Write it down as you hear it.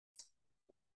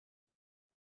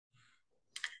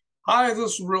Hi,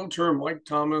 this is Realtor Mike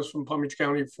Thomas from Palm Beach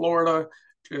County, Florida.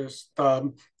 Just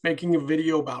making a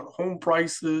video about home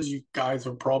prices. You guys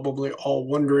are probably all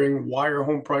wondering why are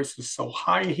home prices so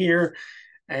high here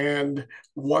and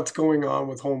what's going on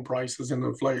with home prices and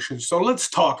inflation. So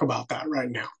let's talk about that right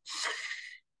now.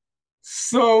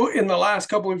 So in the last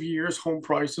couple of years, home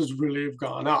prices really have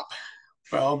gone up.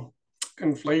 Well,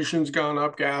 inflation's gone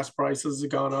up, gas prices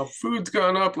have gone up, food's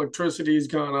gone up, electricity's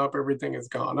gone up, everything has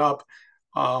gone up.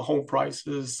 Home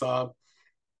prices, all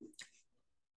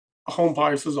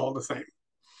the same.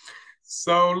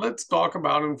 So let's talk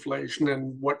about inflation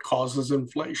and what causes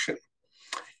inflation.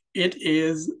 It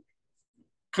is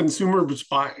consumers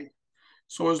buying.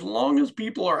 So as long as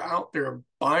people are out there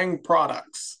buying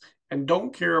products and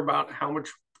don't care about how much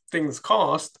things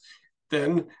cost,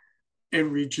 then it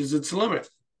reaches its limit.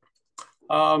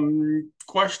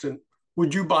 Question: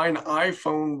 would you buy an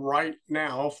iPhone right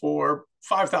now for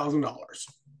 $5,000?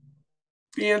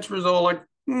 The answer is all like,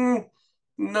 no,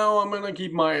 I'm going to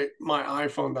keep my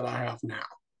iPhone that I have now.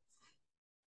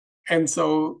 And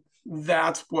so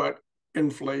that's what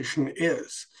inflation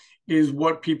is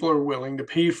what people are willing to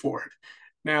pay for it.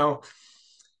 Now,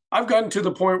 I've gotten to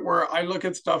the point where I look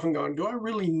at stuff and going, do I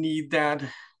really need that?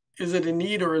 Is it a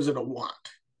need or is it a want?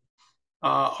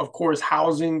 Of course,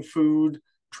 housing, food,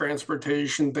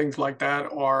 transportation, things like that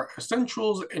are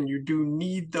essentials, and you do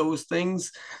need those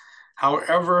things.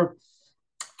 However,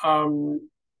 I've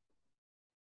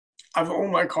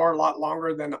owned my car a lot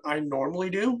longer than I normally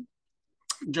do,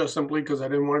 just simply because I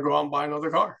didn't want to go out and buy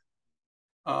another car.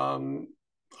 Um,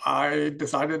 I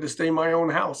decided to stay in my own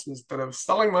house instead of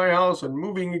selling my house and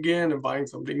moving again and buying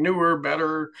something newer,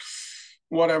 better,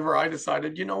 whatever. I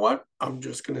decided, you know what? I'm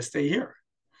just going to stay here.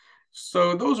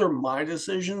 So those are my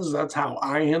decisions. That's how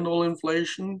I handle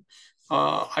inflation.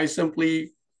 I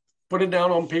simply put it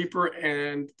down on paper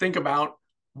and think about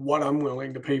what I'm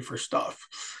willing to pay for stuff.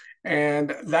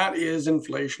 And that is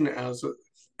inflation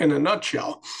in a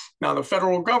nutshell. Now, the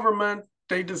federal government,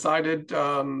 they decided,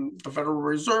 the Federal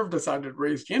Reserve decided to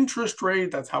raise the interest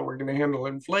rate. That's how we're going to handle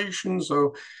inflation.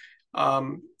 So,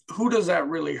 who does that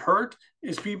really hurt?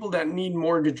 Is people that need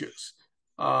mortgages,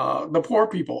 the poor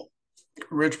people.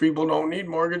 Rich people don't need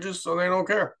mortgages, so they don't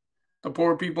care. The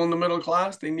poor people in the middle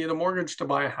class, they need a mortgage to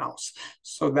buy a house.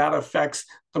 So that affects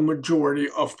the majority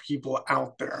of people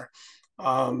out there.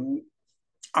 I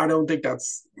don't think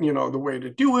that's, the way to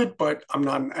do it, but I'm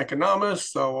not an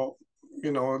economist. So,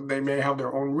 they may have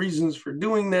their own reasons for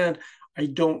doing that. I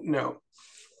don't know.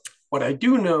 What I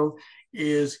do know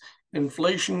is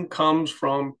inflation comes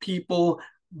from people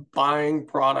buying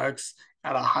products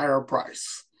at a higher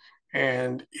price.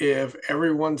 And if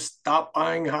everyone stopped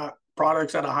buying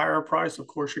products at a higher price, of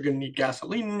course, you're going to need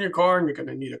gasoline in your car and you're going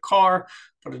to need a car,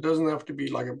 but it doesn't have to be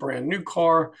like a brand new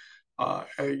car.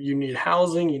 You need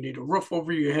housing, you need a roof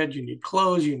over your head, you need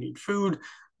clothes, you need food,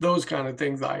 those kind of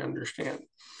things I understand.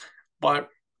 But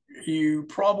you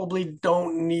probably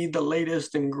don't need the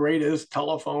latest and greatest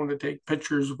telephone to take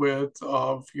pictures with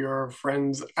of your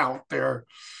friends out there.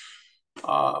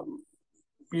 Um,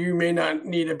 you may not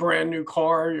need a brand new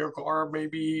car. Your car may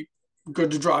be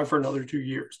good to drive for another 2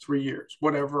 years, 3 years,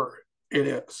 whatever it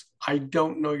is. I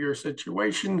don't know your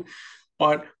situation,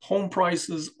 but home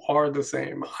prices are the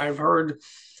same. I've heard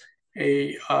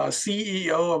a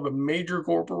CEO of a major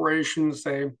corporation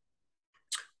say,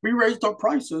 we raised our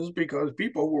prices because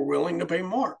people were willing to pay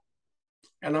more.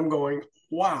 And I'm going,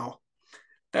 wow,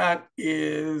 that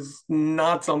is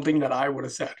not something that I would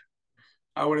have said.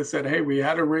 I would have said, hey, we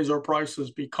had to raise our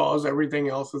prices because everything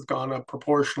else has gone up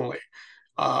proportionally.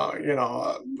 Uh, you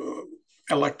know, uh,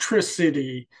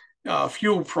 Electricity,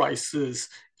 fuel prices,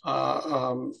 uh,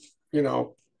 um, you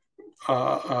know,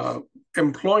 uh, uh,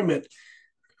 employment,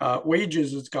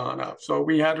 wages has gone up. So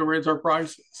we had to raise our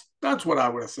prices. That's what I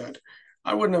would have said.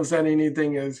 I wouldn't have said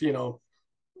anything as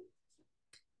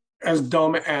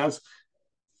dumb as,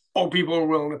 oh, people are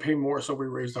willing to pay more, so we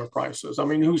raised our prices. I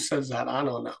mean, who says that? I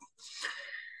don't know.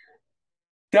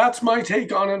 That's my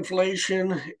take on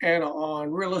inflation and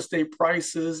on real estate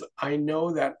prices. I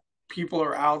know that people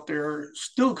are out there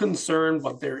still concerned,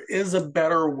 but there is a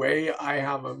better way. I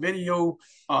have a video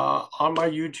on my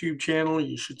YouTube channel.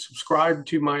 You should subscribe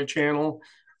to my channel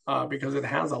because it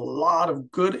has a lot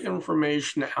of good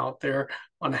information out there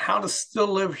on how to still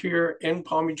live here in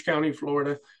Palm Beach County,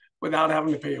 Florida, without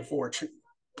having to pay a fortune.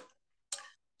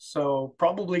 So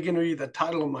probably going to be the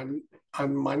title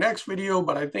of my next video,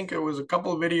 but I think it was a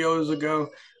couple of videos ago,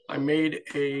 I made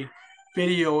a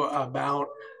video about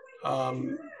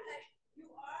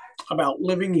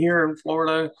living here in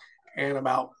Florida and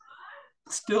about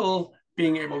still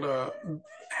being able to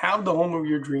have the home of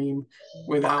your dream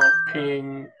without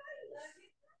paying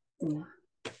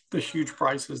the huge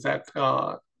prices that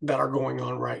that are going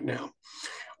on right now.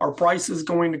 Are prices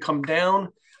going to come down?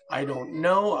 I don't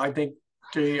know. I think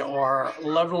they are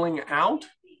leveling out.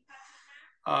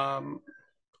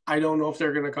 I don't know if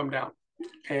they're going to come down,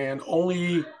 and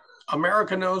only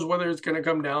America knows whether it's going to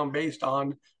come down based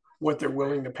on what they're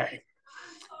willing to pay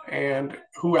and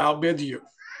who outbids you.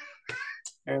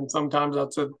 And sometimes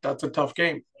that's a tough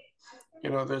game. You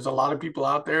know, there's a lot of people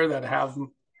out there that have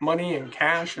money and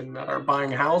cash and that are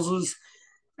buying houses,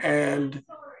 and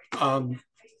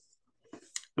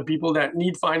the people that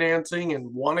need financing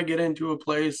and want to get into a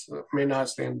place may not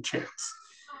stand a chance.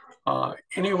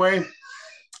 Anyway,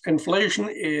 inflation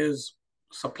is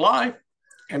supply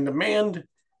and demand.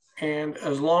 And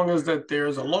as long as that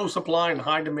there's a low supply and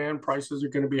high demand, prices are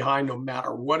going to be high no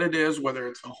matter what it is, whether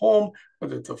it's a home,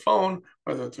 whether it's a phone,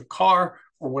 whether it's a car,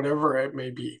 or whatever it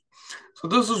may be. So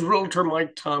this is Realtor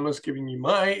Mike Thomas giving you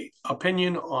my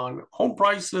opinion on home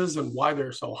prices and why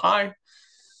they're so high.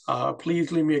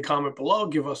 Please leave me a comment below.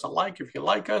 Give us a like if you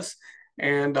like us.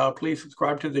 And please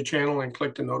subscribe to the channel and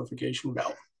click the notification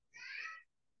bell.